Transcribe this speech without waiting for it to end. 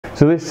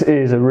So this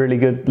is a really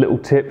good little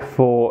tip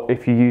for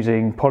if you're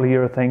using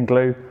polyurethane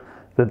glue.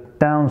 The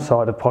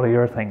downside of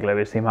polyurethane glue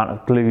is the amount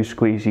of glue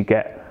squeeze you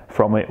get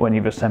from it when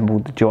you've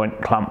assembled the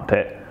joint, clamped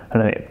it, and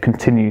then it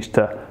continues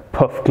to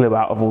puff glue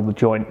out of all the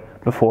joint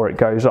before it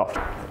goes off.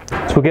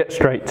 So we'll get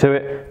straight to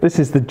it. This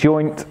is the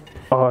joint.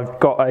 I've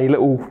got a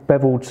little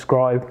beveled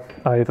scribe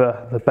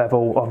over the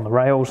bevel on the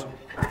rails.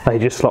 They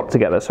just slot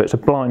together, so it's a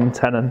blind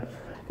tenon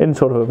in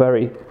sort of a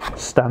very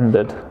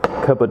standard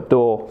cupboard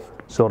door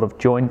sort of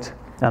joint,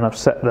 and I've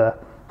set the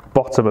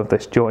bottom of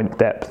this joint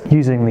depth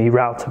using the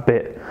router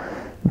bit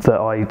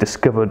that I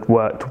discovered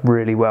worked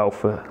really well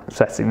for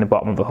setting the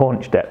bottom of the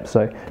haunch depth. So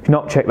if you've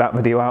not checked that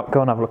video out,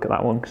 go and have a look at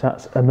that one, because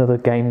that's another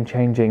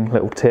game-changing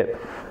little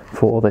tip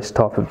for this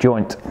type of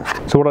joint.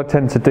 So what I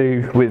tend to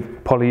do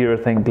with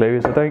polyurethane glue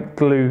is I don't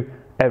glue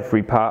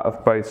every part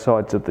of both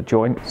sides of the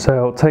joint. So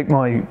I'll take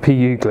my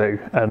PU glue,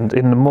 and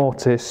in the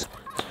mortise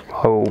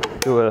I'll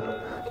do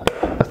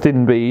a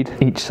thin bead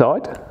each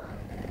side.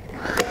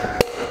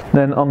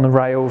 Then on the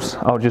rails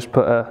I'll just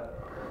put a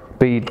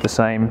bead the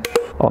same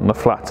on the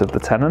flat of the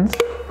tenons.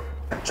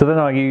 So then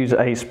I use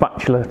a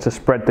spatula to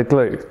spread the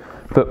glue.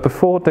 But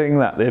before doing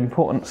that, the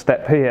important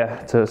step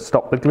here to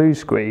stop the glue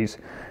squeeze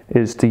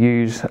is to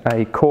use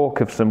a cork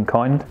of some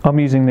kind. I'm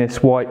using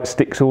this white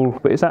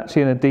Stixel, but it's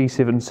actually an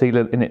adhesive and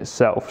sealant in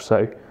itself.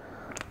 So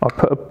I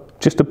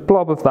put just a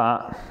blob of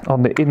that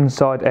on the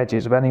inside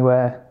edges of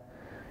anywhere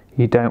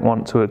you don't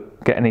want to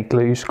get any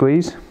glue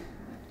squeeze.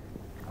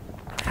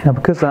 Now,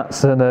 because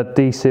that's an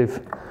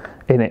adhesive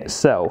in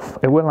itself,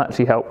 it will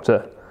actually help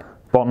to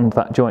bond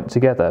that joint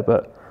together,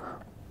 but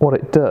what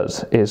it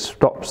does is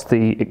stops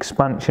the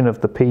expansion of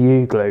the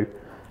PU glue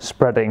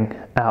spreading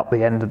out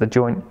the end of the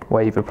joint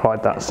where you've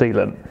applied that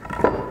sealant.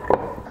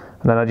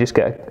 And then I just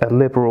get a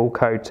liberal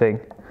coating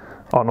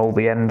on all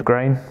the end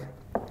grain.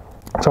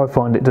 So I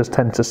find it does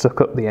tend to suck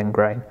up the end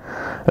grain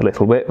a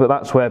little bit, but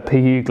that's where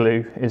PU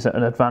glue is at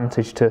an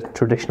advantage to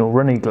traditional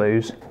runny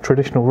glues.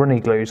 Traditional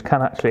runny glues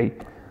can actually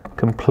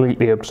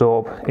completely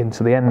absorb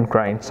into the end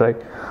grain. So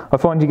I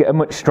find you get a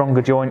much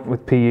stronger joint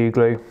with PU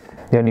glue.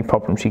 The only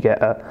problems you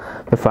get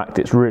are the fact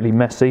it's really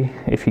messy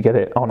if you get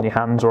it on your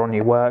hands or on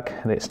your work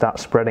and it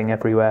starts spreading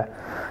everywhere,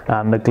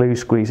 and the glue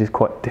squeeze is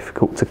quite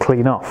difficult to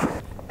clean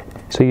off.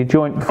 So your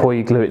joint before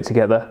you glue it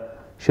together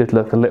should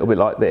look a little bit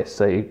like this.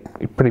 So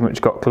you've pretty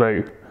much got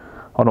glue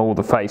on all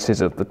the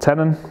faces of the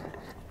tenon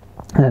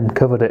and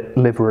covered it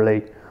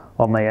liberally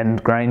on the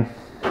end grain.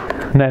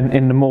 And then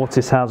in the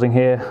mortise housing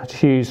here, I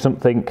just use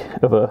something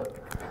of a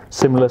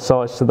similar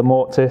size to the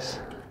mortise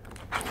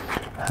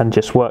and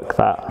just work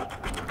that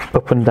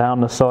up and down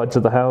the sides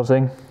of the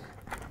housing.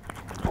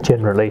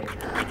 Generally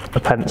a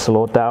pencil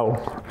or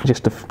dowel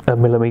just a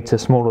millimetre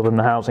smaller than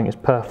the housing is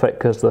perfect,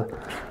 because the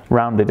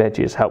rounded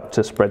edges help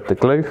to spread the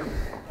glue.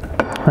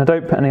 Now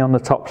don't put any on the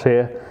tops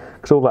here,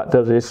 because all that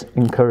does is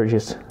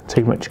encourages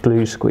too much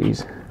glue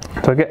squeeze.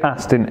 So I get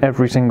asked in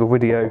every single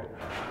video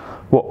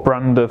what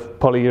brand of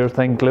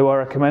polyurethane glue I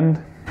recommend.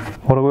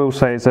 What I will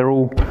say is they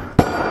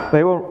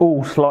are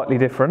all slightly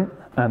different,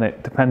 and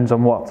it depends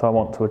on what I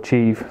want to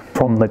achieve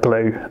from the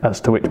glue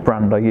as to which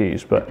brand I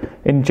use. But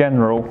in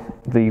general,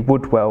 the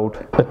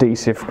Woodweld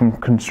adhesive from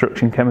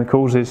Construction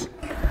Chemicals is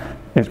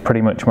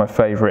pretty much my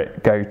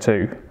favourite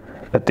go-to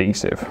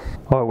adhesive.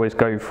 I always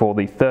go for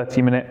the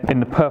 30-minute.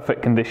 In the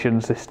perfect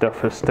conditions, this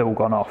stuff has still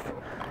gone off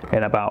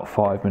in about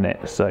 5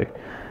 minutes, so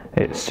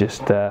it's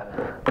just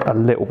a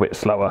little bit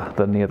slower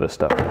than the other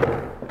stuff.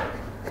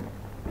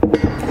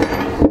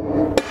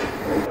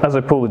 As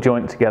I pull the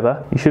joint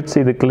together, you should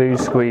see the glue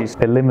squeeze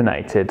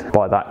eliminated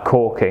by that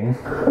corking,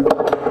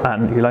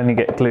 and you'll only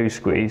get glue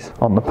squeeze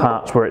on the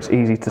parts where it's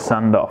easy to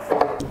sand off.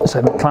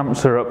 So the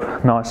clamps are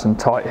up nice and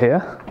tight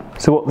here.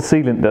 So what the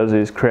sealant does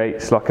is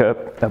creates like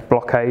a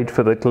blockade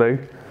for the glue.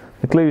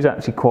 The glue is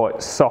actually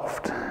quite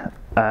soft,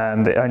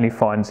 and it only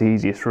finds the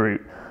easiest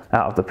route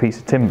out of the piece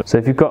of timber. So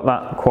if you've got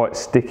that quite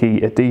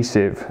sticky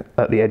adhesive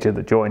at the edge of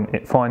the joint,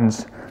 it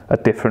finds a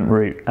different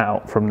route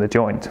out from the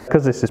joint.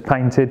 Because this is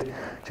painted,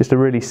 just a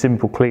really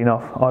simple clean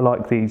off. I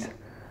like these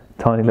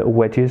tiny little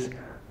wedges.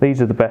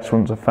 These are the best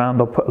ones I've found.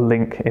 I'll put a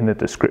link in the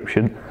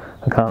description.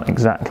 I can't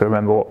exactly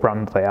remember what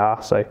brand they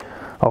are, so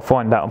I'll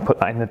find out and put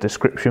that in the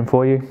description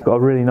for you. Got a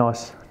really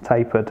nice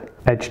tapered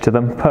edge to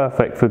them,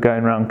 perfect for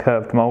going around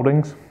curved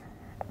mouldings,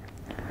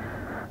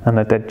 and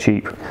they're dead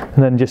cheap.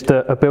 And then just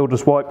a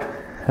builder's wipe,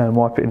 and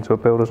wipe it into a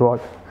builder's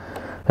wipe,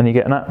 and you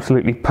get an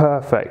absolutely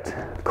perfect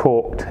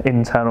corked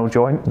internal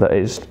joint that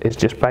is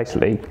just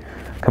basically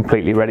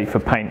completely ready for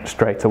paint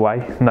straight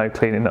away. No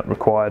cleaning up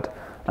required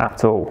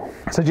at all.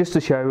 So just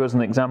to show as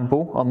an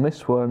example, on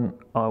this one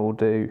I will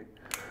do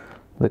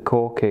the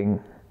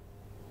corking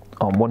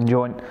on one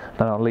joint,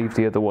 and I'll leave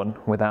the other one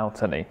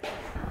without any.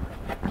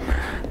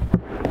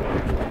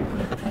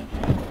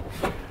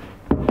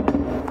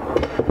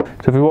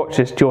 So if we watch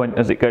this joint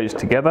as it goes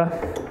together,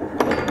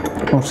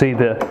 we'll see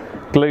the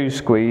glue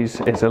squeeze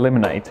is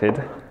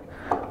eliminated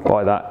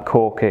by that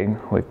corking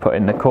we've put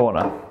in the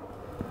corner.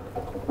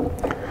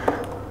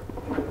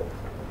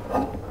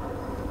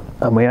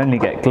 And we only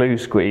get glue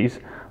squeeze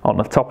on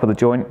the top of the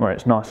joint where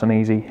it's nice and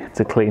easy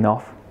to clean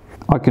off.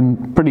 I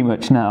can pretty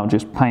much now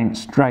just paint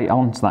straight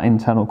onto that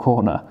internal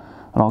corner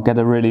and I'll get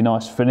a really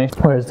nice finish.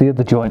 Whereas the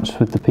other joints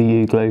with the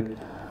PU glue,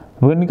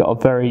 we've only got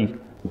a very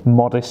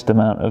modest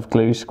amount of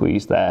glue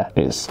squeeze there.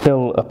 It's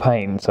still a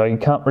pain, so you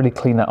can't really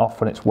clean that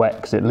off when it's wet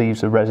because it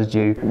leaves a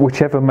residue.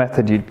 Whichever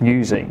method you're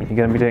using, you're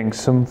going to be doing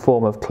some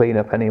form of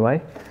cleanup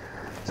anyway.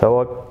 So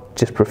I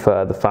just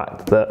prefer the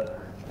fact that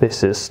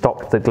this has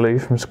stopped the glue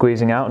from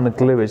squeezing out, and the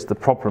glue is the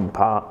problem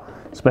part,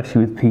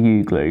 especially with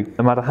PU glue.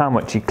 No matter how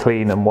much you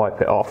clean and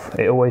wipe it off,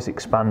 it always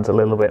expands a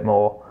little bit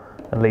more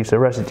and leaves a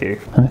residue.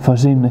 And if I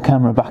zoom the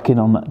camera back in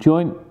on that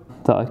joint,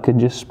 that I can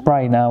just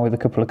spray now with a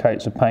couple of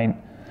coats of paint,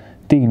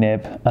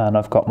 denib, and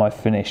I've got my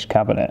finished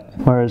cabinet.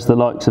 Whereas the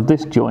likes of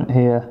this joint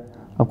here,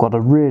 I've got to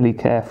really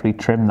carefully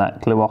trim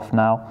that glue off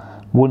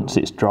now. Once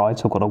it's dried,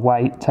 so I've got to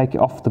wait, take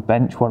it off the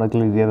bench while I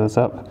glue the others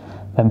up,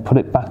 then put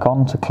it back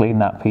on to clean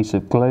that piece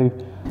of glue,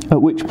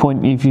 at which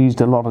point you've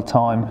used a lot of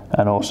time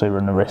and also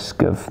run the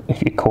risk of,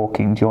 if you're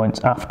caulking joints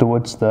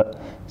afterwards, that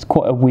it's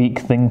quite a weak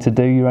thing to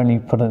do. You're only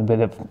putting a bit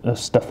of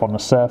stuff on the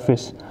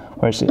surface,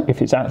 whereas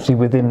if it's actually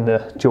within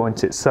the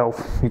joint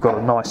itself, you've got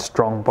a nice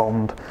strong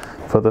bond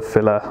for the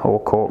filler or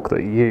caulk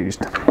that you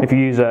used. If you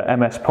use a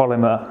MS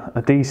polymer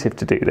adhesive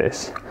to do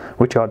this,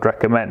 which I'd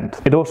recommend,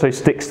 it also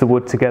sticks the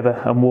wood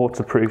together and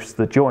waterproofs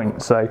the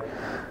joint. So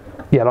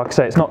yeah, like I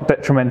say, it's not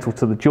detrimental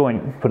to the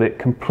joint, but it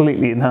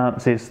completely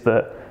enhances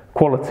the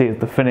quality of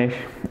the finish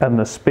and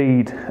the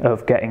speed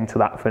of getting to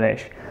that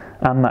finish.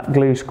 And that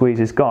glue squeeze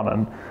is gone,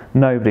 and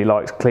nobody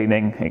likes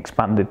cleaning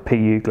expanded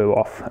PU glue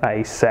off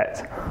a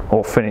set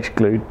or finished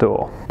glued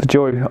door. The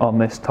joy on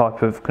this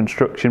type of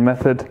construction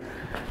method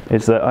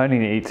is that I only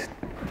need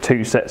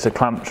 2 sets of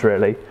clamps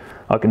really.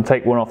 I can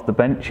take one off the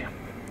bench,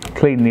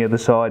 clean the other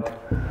side,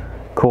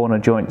 corner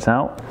joints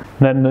out.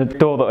 And then the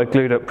door that I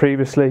glued up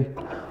previously,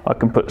 I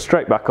can put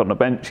straight back on the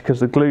bench because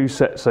the glue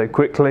sets so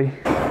quickly.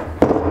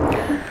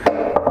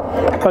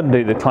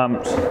 Undo the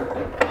clamps,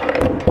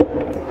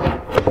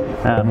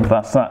 and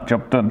that's that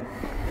job done.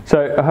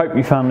 So I hope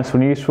you found this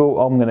one useful.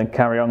 I'm going to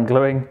carry on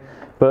gluing,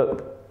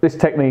 but this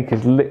technique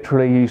is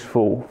literally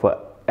useful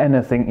for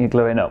anything you're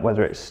gluing up,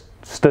 whether it's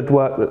stud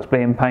work that's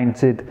being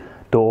painted,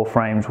 door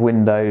frames,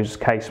 windows,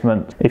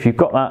 casement. If you've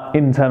got that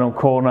internal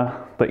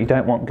corner that you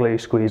don't want glue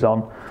squeeze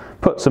on,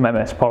 put some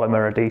MS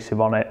polymer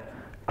adhesive on it,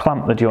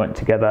 clamp the joint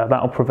together.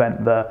 That'll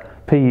prevent the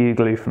PU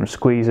glue from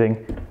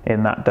squeezing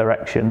in that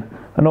direction,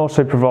 and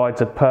also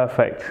provides a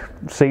perfect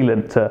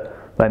sealant to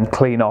then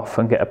clean off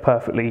and get a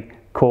perfectly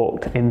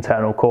caulked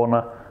internal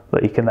corner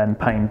that you can then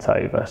paint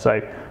over. So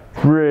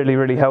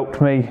really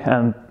helped me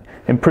and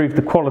improved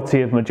the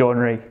quality of my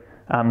joinery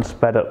and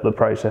sped up the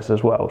process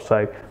as well.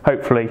 So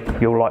hopefully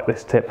you'll like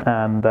this tip,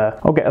 and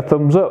I'll get a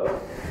thumbs up.